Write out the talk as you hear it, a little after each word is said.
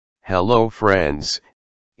Hello friends,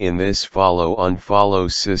 in this follow-unfollow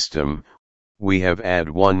system, we have add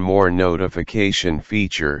one more notification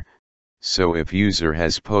feature, so if user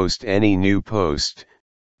has post any new post,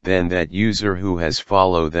 then that user who has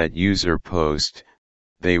follow that user post,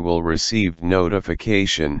 they will receive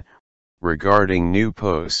notification regarding new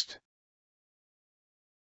post.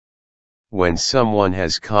 When someone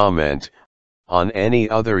has comment on any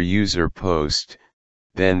other user post,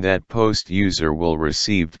 then that post user will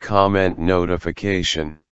receive comment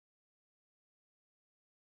notification.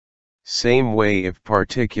 Same way, if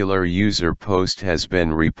particular user post has been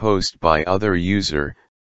reposted by other user,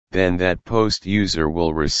 then that post user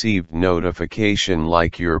will receive notification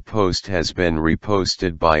like your post has been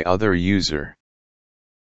reposted by other user.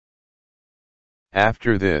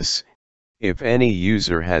 After this, if any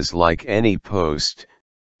user has liked any post,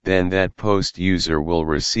 then that post user will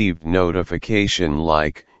receive notification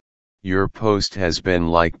like, your post has been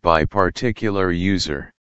liked by particular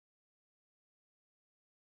user.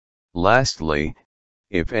 Lastly,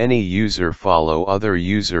 if any user follow other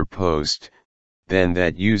user post, then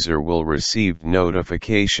that user will receive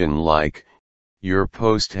notification like, your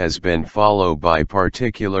post has been followed by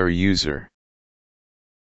particular user.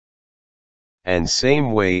 And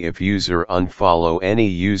same way, if user unfollow any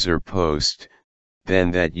user post,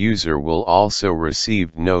 then that user will also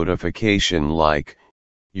receive notification like,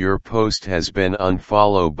 your post has been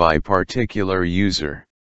unfollowed by particular user.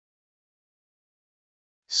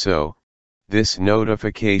 So, this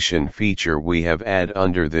notification feature we have add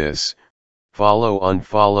under this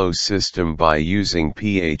follow-unfollow system by using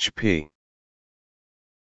PHP.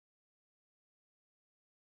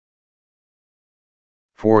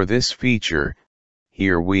 For this feature,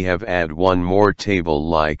 here we have add one more table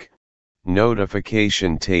like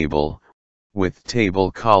notification table, with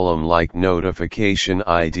table column like notification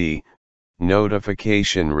ID,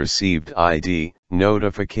 notification received ID,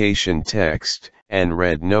 notification text, and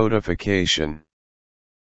read notification.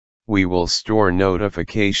 We will store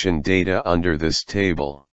notification data under this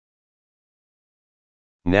table.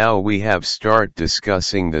 Now we have start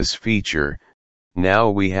discussing this feature.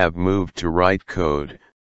 Now we have moved to write code.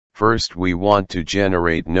 First we want to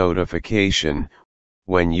generate notification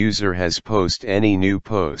when user has post any new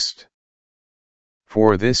post.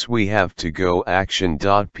 For this we have to go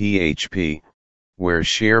action.php, where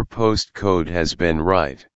share post code has been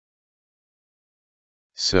write.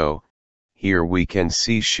 So, here we can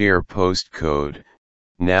see share post code.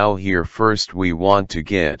 Now here first we want to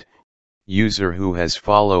get user who has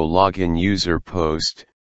follow login user post.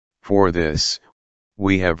 For this,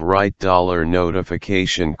 we have write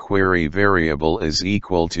 $notification query variable is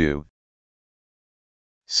equal to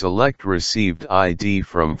select received ID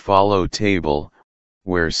from follow table,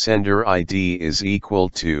 where sender ID is equal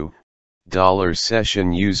to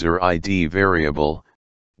 $session user ID variable.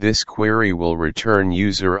 This query will return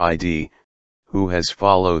user ID, who has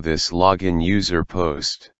follow this login user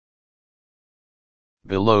post.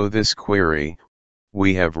 Below this query,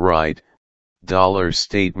 we have write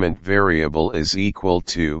 $statement variable is equal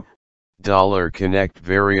to $connect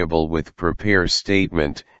variable with prepare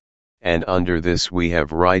statement, and under this we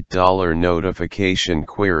have write $notification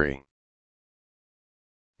query.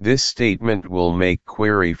 This statement will make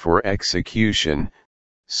query for execution,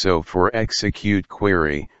 so for execute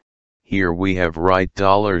query, here we have write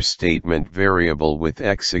 $statement variable with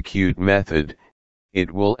execute method, it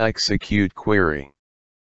will execute query.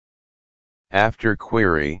 After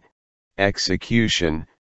query, execution,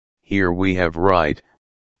 here we have write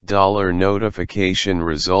 $notification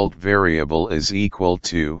result variable is equal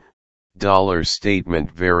to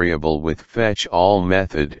 $statement variable with fetch all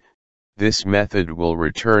method. This method will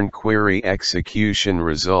return query execution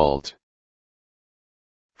result.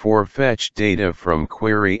 For fetch data from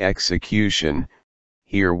query execution,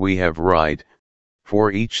 here we have write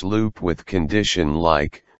for each loop with condition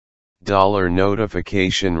like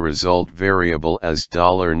 $notification result variable as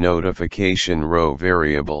 $notification row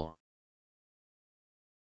variable.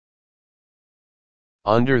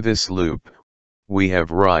 Under this loop, we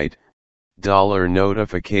have write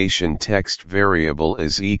 $notification text variable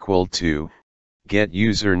is equal to get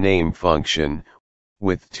username function,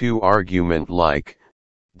 with two argument like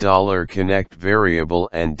 $connect variable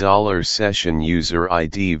and $session user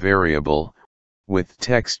ID variable, with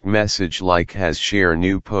text message like has share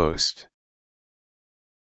new post.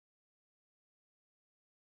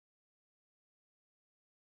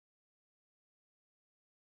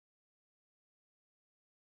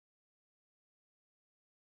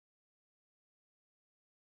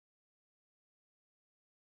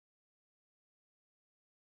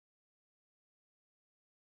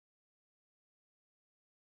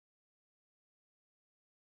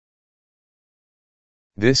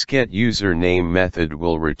 This getUsername method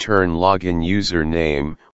will return login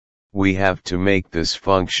username. We have to make this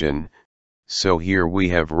function, so here we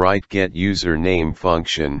have write getUsername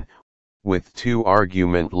function, with two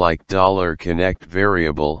argument like $connect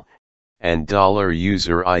variable, and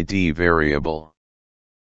 $user_id variable.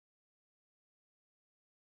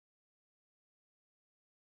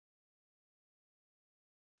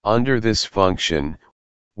 Under this function,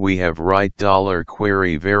 we have write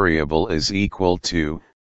 $query variable is equal to,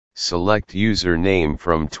 select username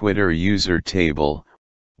from Twitter user table,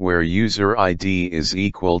 where user ID is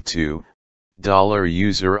equal to,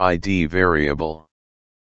 $user_id variable.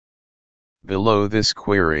 Below this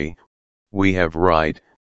query, we have write,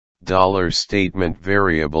 $statement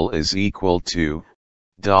variable is equal to,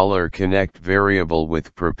 $connect variable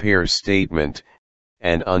with prepare statement,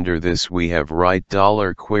 and under this we have write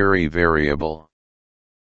 $query variable.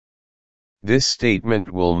 This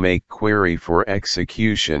statement will make query for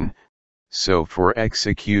execution, so for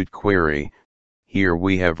execute query, here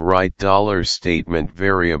we have write $statement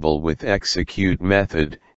variable with execute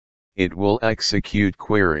method, it will execute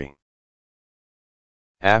query.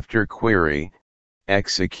 After query,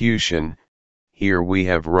 execution, here we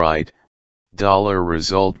have write,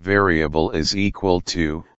 $result variable is equal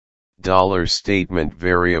to, $statement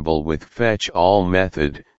variable with fetch all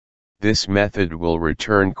method, this method will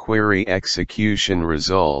return query execution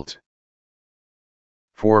result.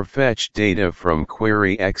 For fetch data from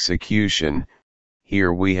query execution,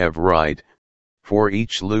 here we have write, for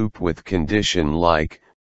each loop with condition like,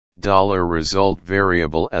 $result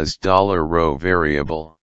variable as $row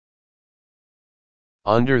variable.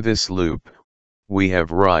 Under this loop, we have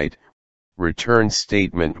write, return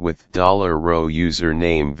statement with $row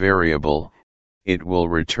username variable, it will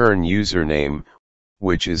return username,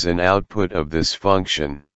 which is an output of this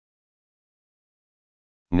function.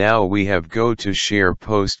 Now we have go to share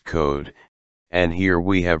post code, and here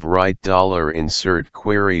we have write $insert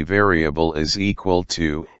query variable is equal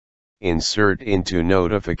to, insert into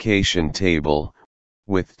notification table,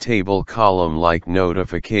 with table column like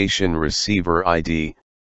notification receiver ID,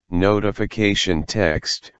 notification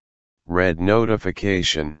text, read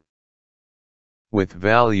notification. With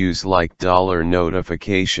values like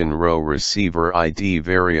 $notification row receiver ID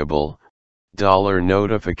variable,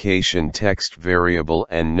 $notification text variable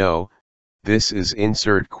and no, this is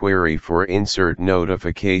insert query for insert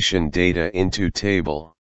notification data into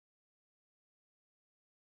table.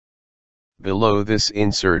 Below this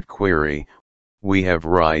insert query, we have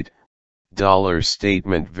write,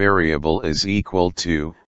 $statement variable is equal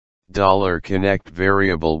to, $connect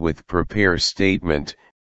variable with prepare statement,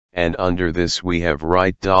 and under this we have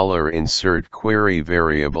write $insert query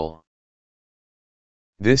variable.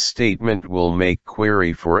 This statement will make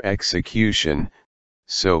query for execution,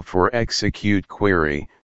 so for execute query,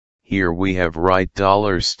 here we have write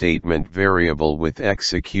 $statement variable with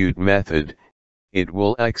execute method, it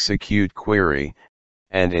will execute query,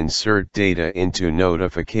 and insert data into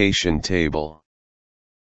notification table.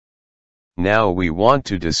 Now we want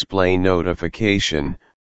to display notification.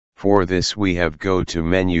 For this we have go to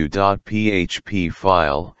menu.php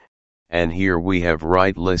file, and here we have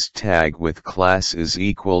write list tag with class is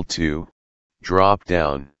equal to, drop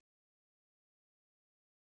down.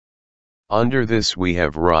 Under this we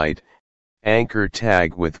have write, anchor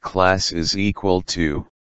tag with class is equal to,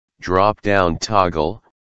 drop down toggle,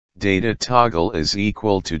 data toggle is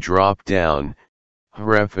equal to drop down,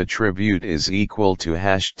 href attribute is equal to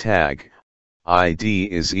hashtag,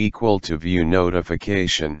 ID is equal to view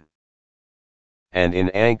notification. And in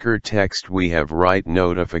anchor text we have write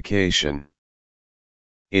notification.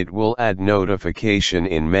 It will add notification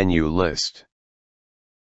in menu list.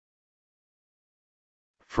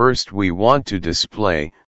 First we want to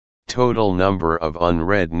display, total number of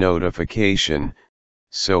unread notification,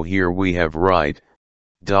 so here we have write,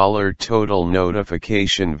 $total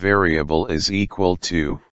notification variable is equal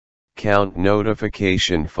to, count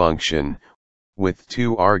notification function, with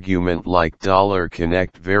two argument like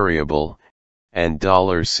 $connect variable, and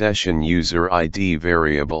 $session user ID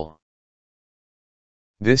variable.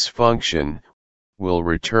 This function will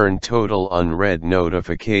return total unread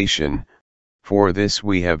notification. For this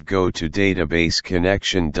we have go to database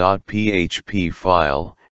connection.php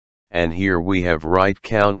file, and here we have write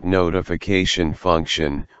count notification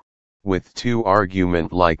function, with two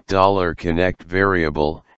argument like $connect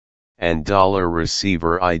variable, and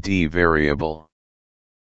 $receiver ID variable.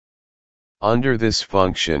 Under this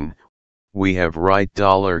function, we have write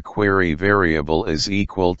 $query variable is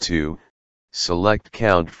equal to, select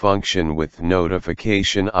count function with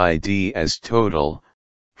notification ID as total,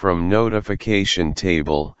 from notification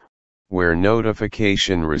table, where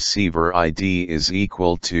notification receiver ID is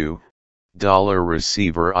equal to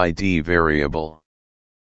 $receiver ID variable.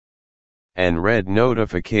 And read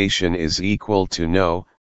notification is equal to no,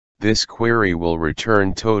 this query will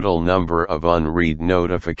return total number of unread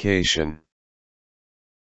notification.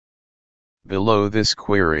 Below this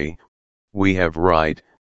query, we have write,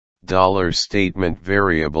 $statement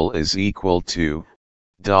variable is equal to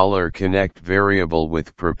 $connect variable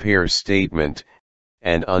with prepare statement,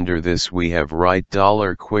 and under this we have write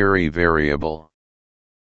 $query variable.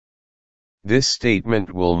 This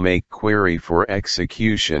statement will make query for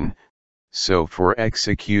execution, so for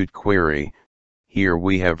execute query, here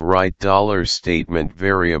we have write $statement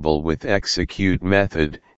variable with execute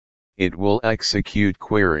method, it will execute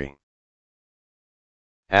query.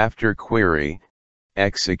 After query,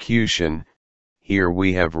 execution, here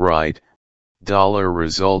we have write,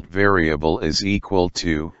 $result variable is equal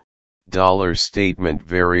to $statement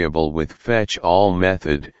variable with fetch all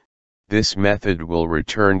method, this method will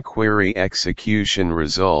return query execution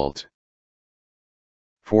result.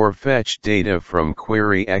 For fetch data from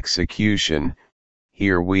query execution,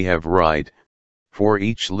 here we have write, for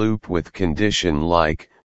each loop with condition like,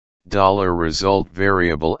 $result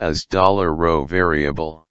variable as $row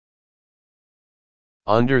variable.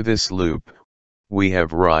 Under this loop, we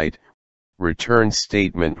have write, return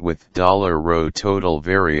statement with $row total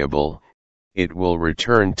variable, it will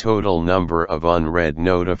return total number of unread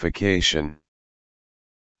notification.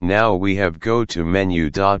 Now we have go to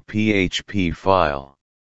menu.php file.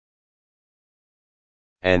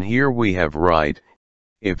 And here we have write,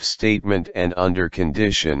 if statement and under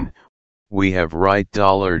condition, we have write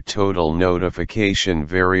 $total notification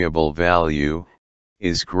variable value,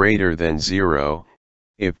 is greater than 0,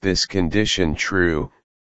 if this condition true,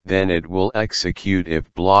 then it will execute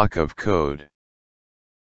if block of code.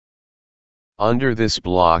 Under this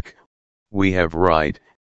block, we have write,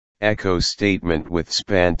 echo statement with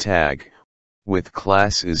span tag, with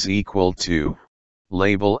class is equal to,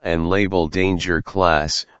 label and label danger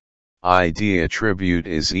class, ID attribute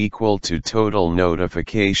is equal to total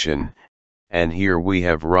notification, and here we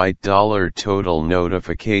have write $total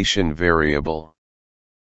notification variable.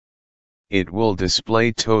 It will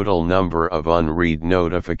display total number of unread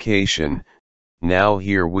notification. Now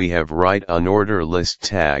here we have write unorder list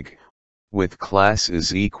tag, with class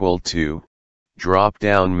is equal to, drop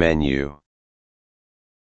down menu.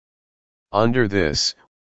 Under this,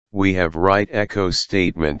 we have write echo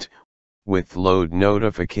statement, with load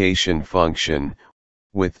notification function,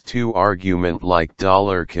 with 2 argument like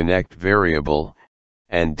 $connect variable,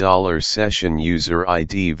 and $session user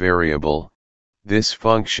ID variable. This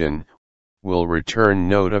function will return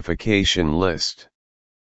notification list.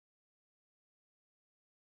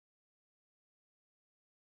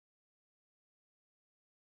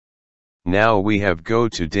 Now we have go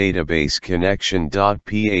to database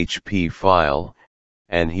connection.php file,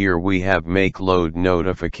 and here we have make load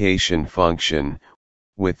notification function,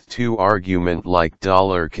 with 2 argument like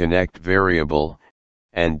 $connect variable,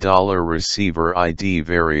 and $receiver ID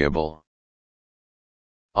variable.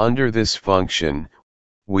 Under this function,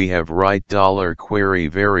 we have write $query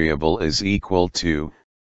variable is equal to,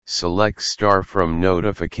 select star from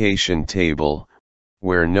notification table,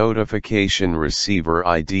 where notification receiver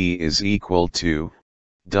ID is equal to,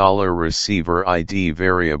 $receiver ID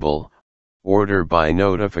variable, order by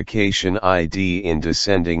notification ID in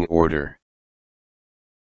descending order.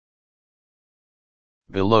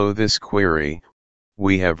 Below this query,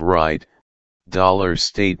 we have write,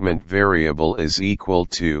 $statement variable is equal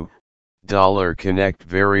to, $connect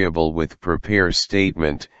variable with prepare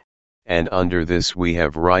statement, and under this we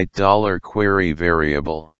have write $query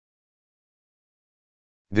variable.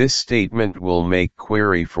 This statement will make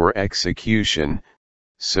query for execution,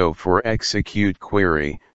 so for execute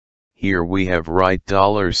query, here we have write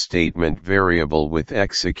 $statement variable with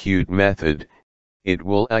execute method, it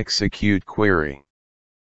will execute query.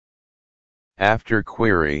 After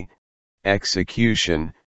query,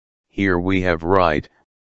 execution, here we have write,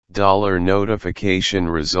 $notification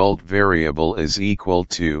result variable is equal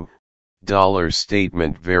to,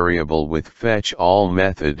 $statement variable with fetch all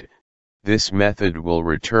method, this method will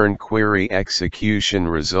return query execution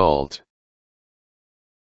result.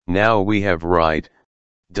 Now we have write,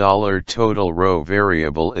 $total row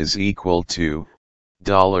variable is equal to,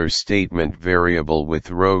 $statement variable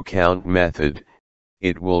with row count method,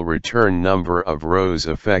 it will return number of rows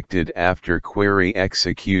affected after query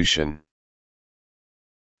execution.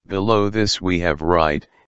 Below this we have write,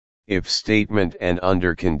 if statement and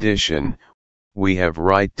under condition, we have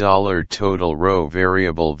write $total row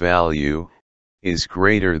variable value, is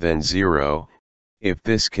greater than 0, If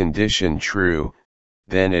this condition true,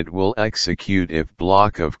 then it will execute if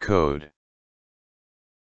block of code.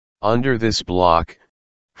 Under this block,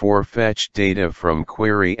 for fetch data from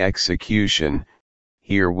query execution,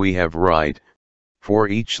 here we have write, for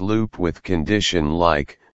each loop with condition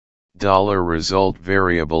like, $result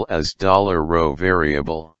variable as $row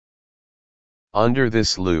variable. Under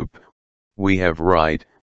this loop, we have write,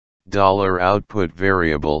 $output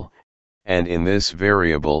variable, and in this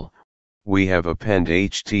variable, we have append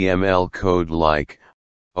HTML code like,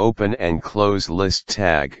 open and close list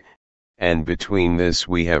tag, and between this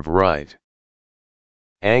we have write,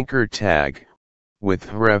 anchor tag, with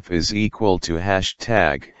href is equal to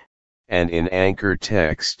hashtag, and in anchor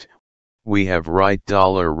text, we have write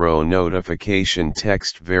 $row notification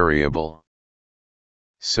text variable.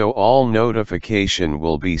 So all notification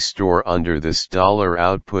will be stored under this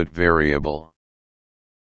 $output variable.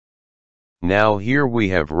 Now here we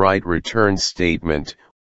have write return statement,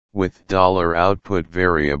 with $output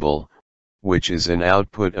variable, which is an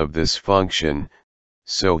output of this function,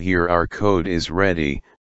 so here our code is ready.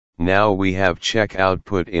 Now we have check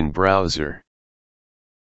output in browser.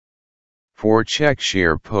 For check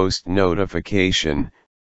share post notification,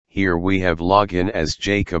 here we have login as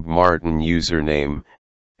Jacob Martin username,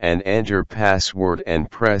 and enter password and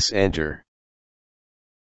press enter.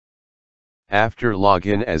 After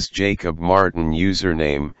login as Jacob Martin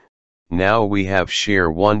username, now we have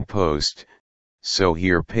share one post, so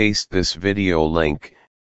here paste this video link,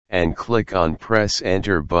 and click on press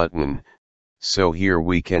enter button, so here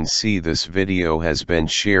we can see this video has been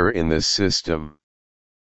shared in the system.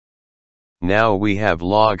 Now we have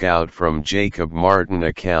log out from Jacob Martin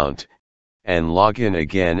account, and log in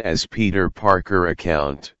again as Peter Parker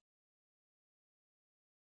account.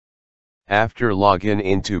 After login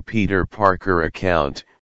into Peter Parker account,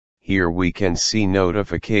 here we can see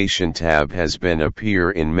notification tab has been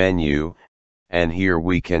appear in menu, and here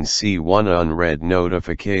we can see one unread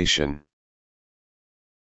notification.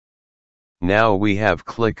 Now we have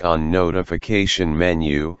click on notification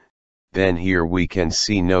menu, then here we can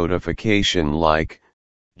see notification like,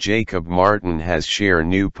 Jacob Martin has share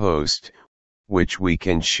new post, which we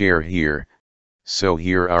can share here, so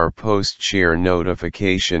here our post share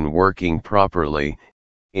notification working properly.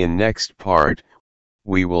 In next part,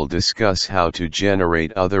 we will discuss how to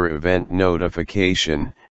generate other event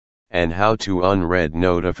notification, and how to unread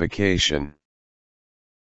notification.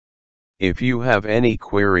 If you have any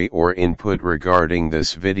query or input regarding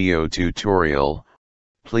this video tutorial,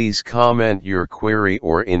 please comment your query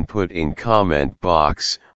or input in comment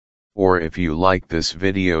box, or if you like this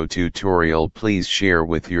video tutorial please share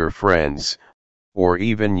with your friends, or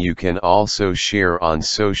even you can also share on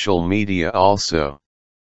social media also.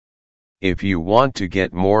 If you want to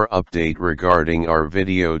get more update regarding our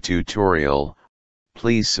video tutorial,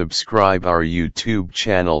 please subscribe our YouTube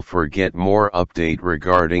channel for get more update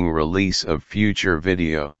regarding release of future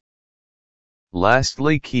video.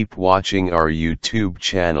 Lastly, keep watching our YouTube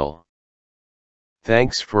channel.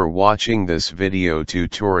 Thanks for watching this video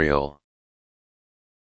tutorial.